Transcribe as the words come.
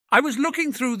I was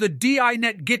looking through the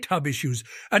DINet GitHub issues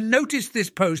and noticed this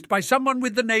post by someone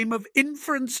with the name of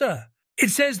Inferencer. It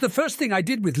says the first thing I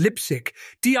did with Lipsick,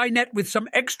 DINet with some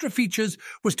extra features,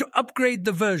 was to upgrade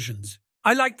the versions.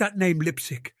 I like that name,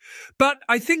 Lipsick, but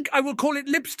I think I will call it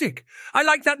Lipstick. I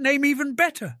like that name even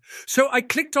better. So I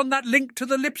clicked on that link to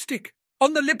the Lipstick.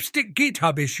 On the Lipstick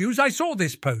GitHub issues, I saw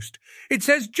this post. It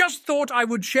says, just thought I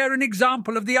would share an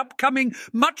example of the upcoming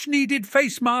much-needed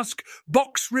face mask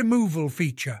box removal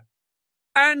feature.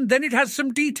 And then it has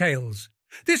some details.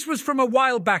 This was from a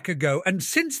while back ago, and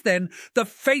since then, the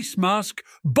face mask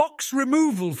box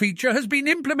removal feature has been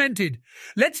implemented.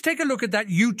 Let's take a look at that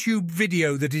YouTube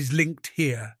video that is linked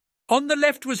here. On the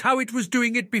left was how it was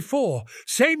doing it before,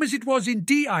 same as it was in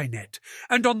DINet,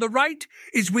 and on the right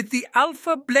is with the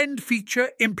alpha blend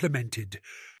feature implemented.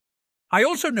 I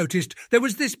also noticed there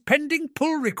was this pending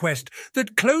pull request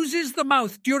that closes the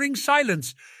mouth during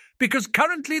silence, because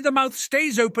currently the mouth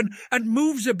stays open and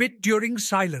moves a bit during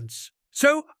silence.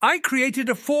 So I created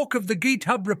a fork of the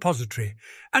GitHub repository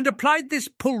and applied this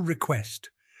pull request.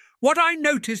 What I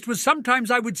noticed was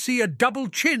sometimes I would see a double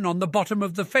chin on the bottom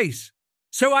of the face.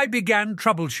 So I began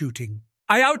troubleshooting.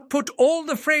 I output all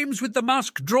the frames with the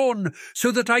mask drawn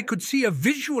so that I could see a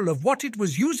visual of what it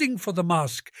was using for the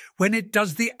mask when it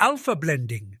does the alpha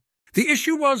blending. The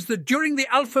issue was that during the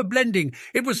alpha blending,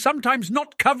 it was sometimes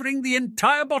not covering the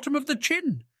entire bottom of the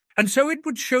chin. And so it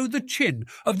would show the chin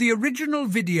of the original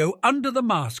video under the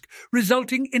mask,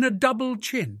 resulting in a double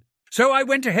chin. So I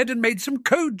went ahead and made some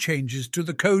code changes to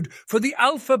the code for the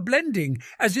alpha blending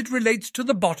as it relates to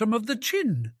the bottom of the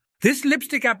chin. This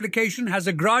Lipstick application has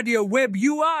a Gradio web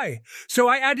UI, so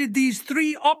I added these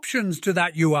 3 options to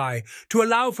that UI to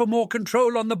allow for more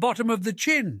control on the bottom of the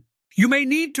chin. You may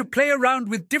need to play around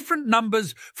with different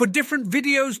numbers for different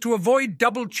videos to avoid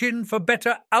double chin for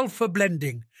better alpha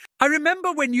blending. I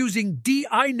remember when using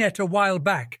DINet a while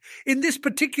back. In this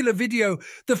particular video,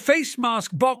 the face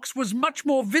mask box was much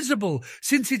more visible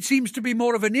since it seems to be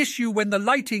more of an issue when the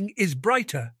lighting is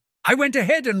brighter. I went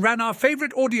ahead and ran our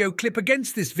favorite audio clip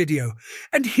against this video,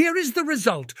 and here is the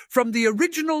result from the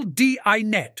original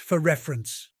DINet for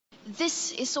reference.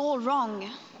 This is all wrong.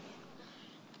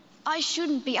 I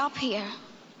shouldn't be up here.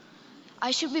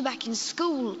 I should be back in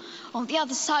school on the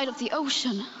other side of the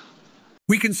ocean.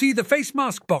 We can see the face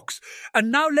mask box,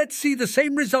 and now let's see the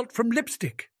same result from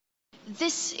Lipstick.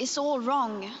 This is all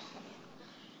wrong.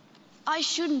 I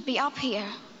shouldn't be up here.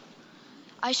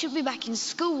 I should be back in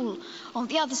school on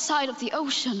the other side of the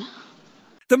ocean.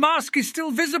 The mask is still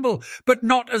visible, but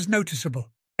not as noticeable.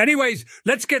 Anyways,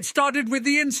 let's get started with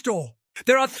the install.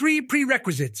 There are 3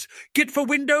 prerequisites: Git for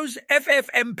Windows,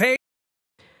 FFmpeg.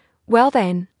 Well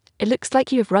then, it looks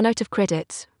like you have run out of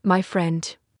credits, my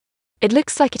friend. It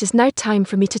looks like it is now time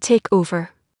for me to take over.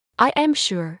 I am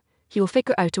sure he will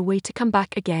figure out a way to come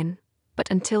back again, but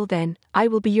until then, I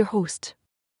will be your host.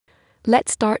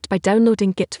 Let's start by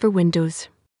downloading Git for Windows.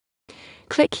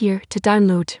 Click here to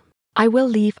download. I will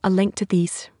leave a link to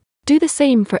these. Do the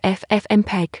same for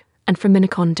FFmpeg and for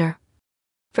Miniconda.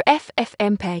 For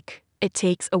FFmpeg, it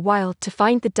takes a while to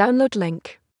find the download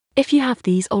link. If you have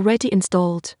these already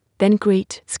installed, then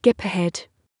great, skip ahead.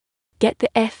 Get the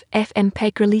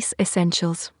FFmpeg Release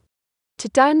Essentials. To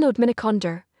download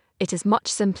Miniconda, it is much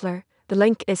simpler. The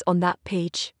link is on that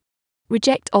page.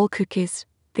 Reject all cookies,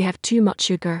 they have too much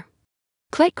sugar.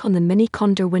 Click on the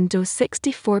Miniconda Windows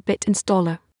 64-bit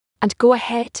installer and go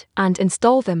ahead and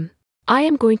install them. I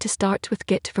am going to start with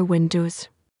Git for Windows.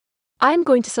 I am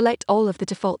going to select all of the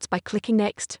defaults by clicking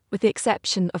Next, with the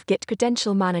exception of Git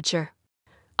Credential Manager.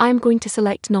 I am going to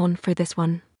select None for this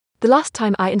one. The last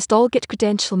time I installed Git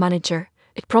Credential Manager,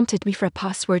 it prompted me for a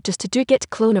password just to do git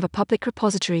clone of a public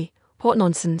repository. What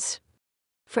nonsense.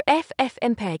 For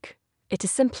FFmpeg, it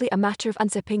is simply a matter of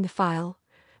unzipping the file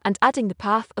and adding the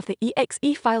path of the exe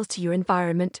files to your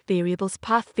environment variable's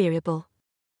path variable.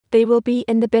 They will be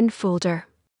in the bin folder.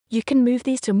 You can move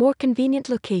these to a more convenient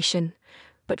location,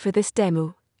 but for this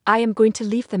demo, I am going to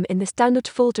leave them in this download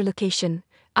folder location.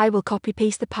 I will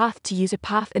copy-paste the path to user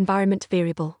path environment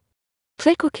variable.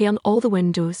 Click OK on all the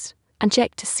windows, and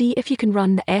check to see if you can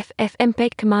run the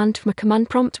FFmpeg command from a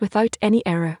command prompt without any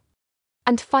error.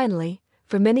 And finally,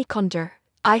 for Miniconda,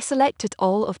 I selected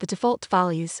all of the default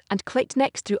values and clicked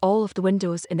Next through all of the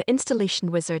windows in the installation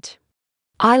wizard.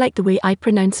 I like the way I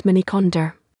pronounce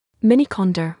Miniconda.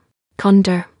 Miniconda.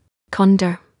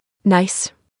 Conda.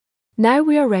 Nice. Now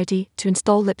we are ready to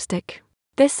install Lipstick.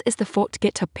 This is the forked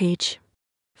GitHub page.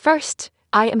 First,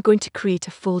 I am going to create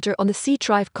a folder on the C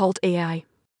drive called AI.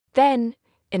 Then,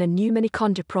 in a new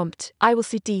Miniconda prompt, I will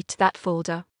cd to that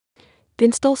folder. The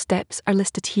install steps are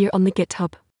listed here on the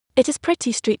GitHub. It is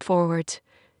pretty straightforward.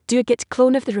 do a git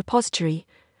clone of the repository,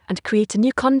 and create a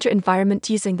new Conjure environment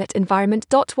using that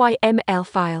environment.yml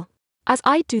file. As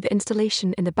I do the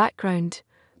installation in the background,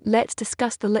 let's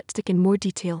discuss the Lipsick in more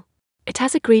detail. It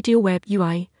has a Gradio web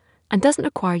UI and doesn't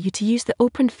require you to use the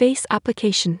OpenFace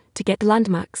application to get the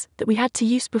landmarks that we had to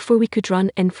use before we could run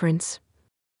inference.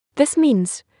 This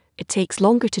means it takes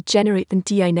longer to generate than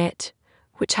DINet,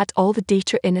 which had all the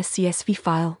data in a CSV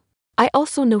file. I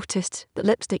also noticed that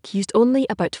Lipsick used only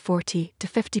about 40 to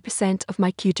 50% of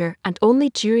my CUDA and only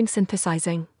during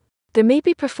synthesizing. There may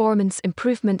be performance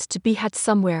improvement to be had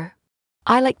somewhere.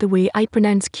 I like the way I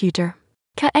pronounce CUDA.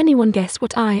 Can anyone guess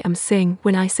what I am saying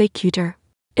when I say CUDA?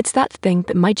 It's that thing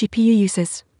that my GPU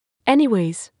uses.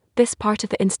 Anyways, this part of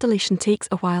the installation takes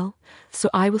a while, so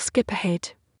I will skip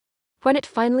ahead. When it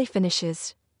finally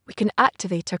finishes, we can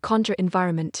activate our Conjure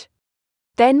environment.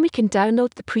 Then we can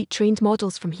download the pre-trained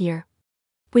models from here.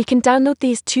 We can download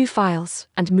these two files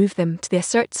and move them to the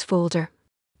asserts folder.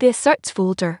 The asserts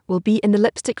folder will be in the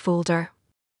Lipsick folder.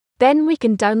 Then we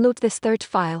can download this third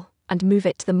file and move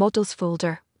it to the models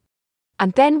folder.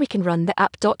 And then we can run the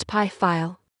app.py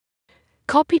file.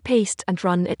 Copy-paste and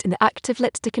run it in the active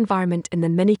Lipsick environment in the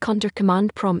mini-conjure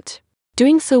command prompt.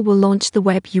 Doing so will launch the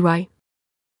web UI.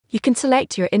 You can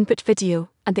select your input video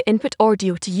and the input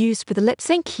audio to use for the lip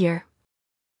sync here.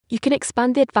 You can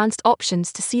expand the advanced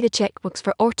options to see the checkbox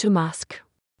for auto mask.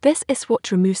 This is what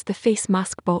removes the face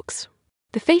mask box.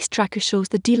 The face tracker shows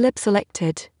the dlib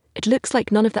selected. It looks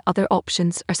like none of the other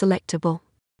options are selectable.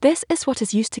 This is what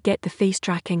is used to get the face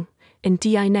tracking. In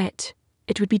DINet,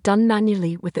 it would be done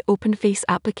manually with the OpenFace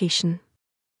application.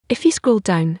 If you scroll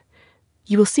down,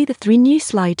 you will see the 3 new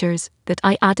sliders that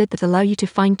I added that allow you to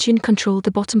fine-tune control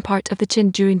the bottom part of the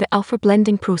chin during the alpha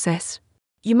blending process.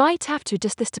 You might have to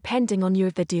adjust this depending on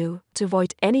your video to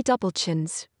avoid any double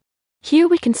chins. Here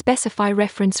we can specify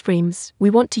reference frames we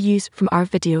want to use from our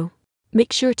video.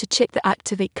 Make sure to check the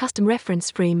Activate Custom Reference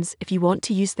Frames if you want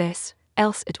to use this,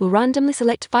 else it will randomly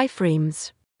select 5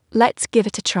 frames. Let's give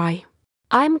it a try.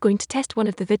 I'm going to test one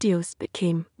of the videos that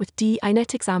came with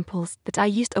DINet examples that I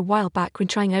used a while back when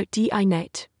trying out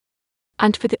DINet.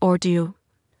 And for the audio,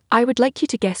 I would like you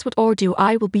to guess what audio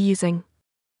I will be using.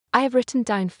 I have written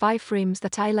down 5 frames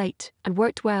that I liked and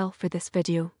worked well for this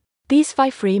video. These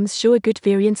 5 frames show a good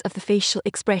variance of the facial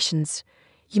expressions.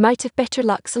 You might have better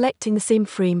luck selecting the same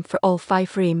frame for all 5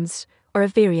 frames, or a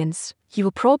variance. You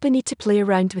will probably need to play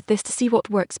around with this to see what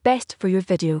works best for your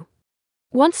video.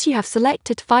 Once you have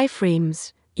selected 5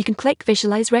 frames, you can click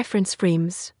Visualize Reference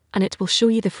Frames, and it will show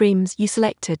you the frames you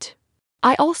selected.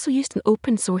 I also used an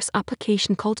open source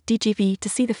application called DJV to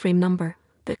see the frame number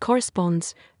that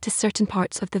corresponds to certain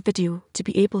parts of the video to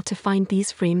be able to find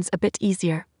these frames a bit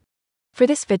easier. For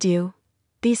this video,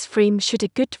 these frames showed a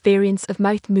good variance of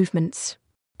mouth movements.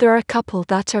 There are a couple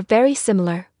that are very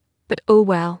similar, but oh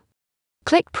well.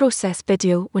 Click Process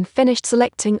Video when finished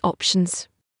selecting options.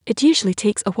 It usually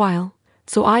takes a while,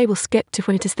 so I will skip to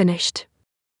when it is finished.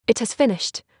 It has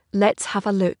finished. Let's have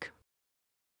a look.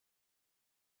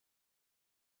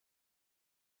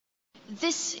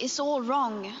 This is all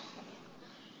wrong.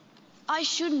 I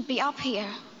shouldn't be up here.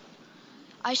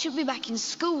 I should be back in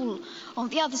school on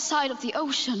the other side of the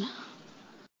ocean.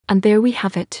 And there we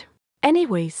have it.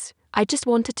 Anyways, I just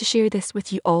wanted to share this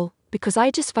with you all because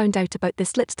I just found out about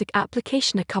this Lipsick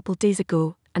application a couple days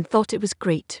ago and thought it was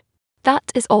great. That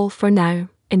is all for now.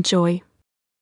 Enjoy.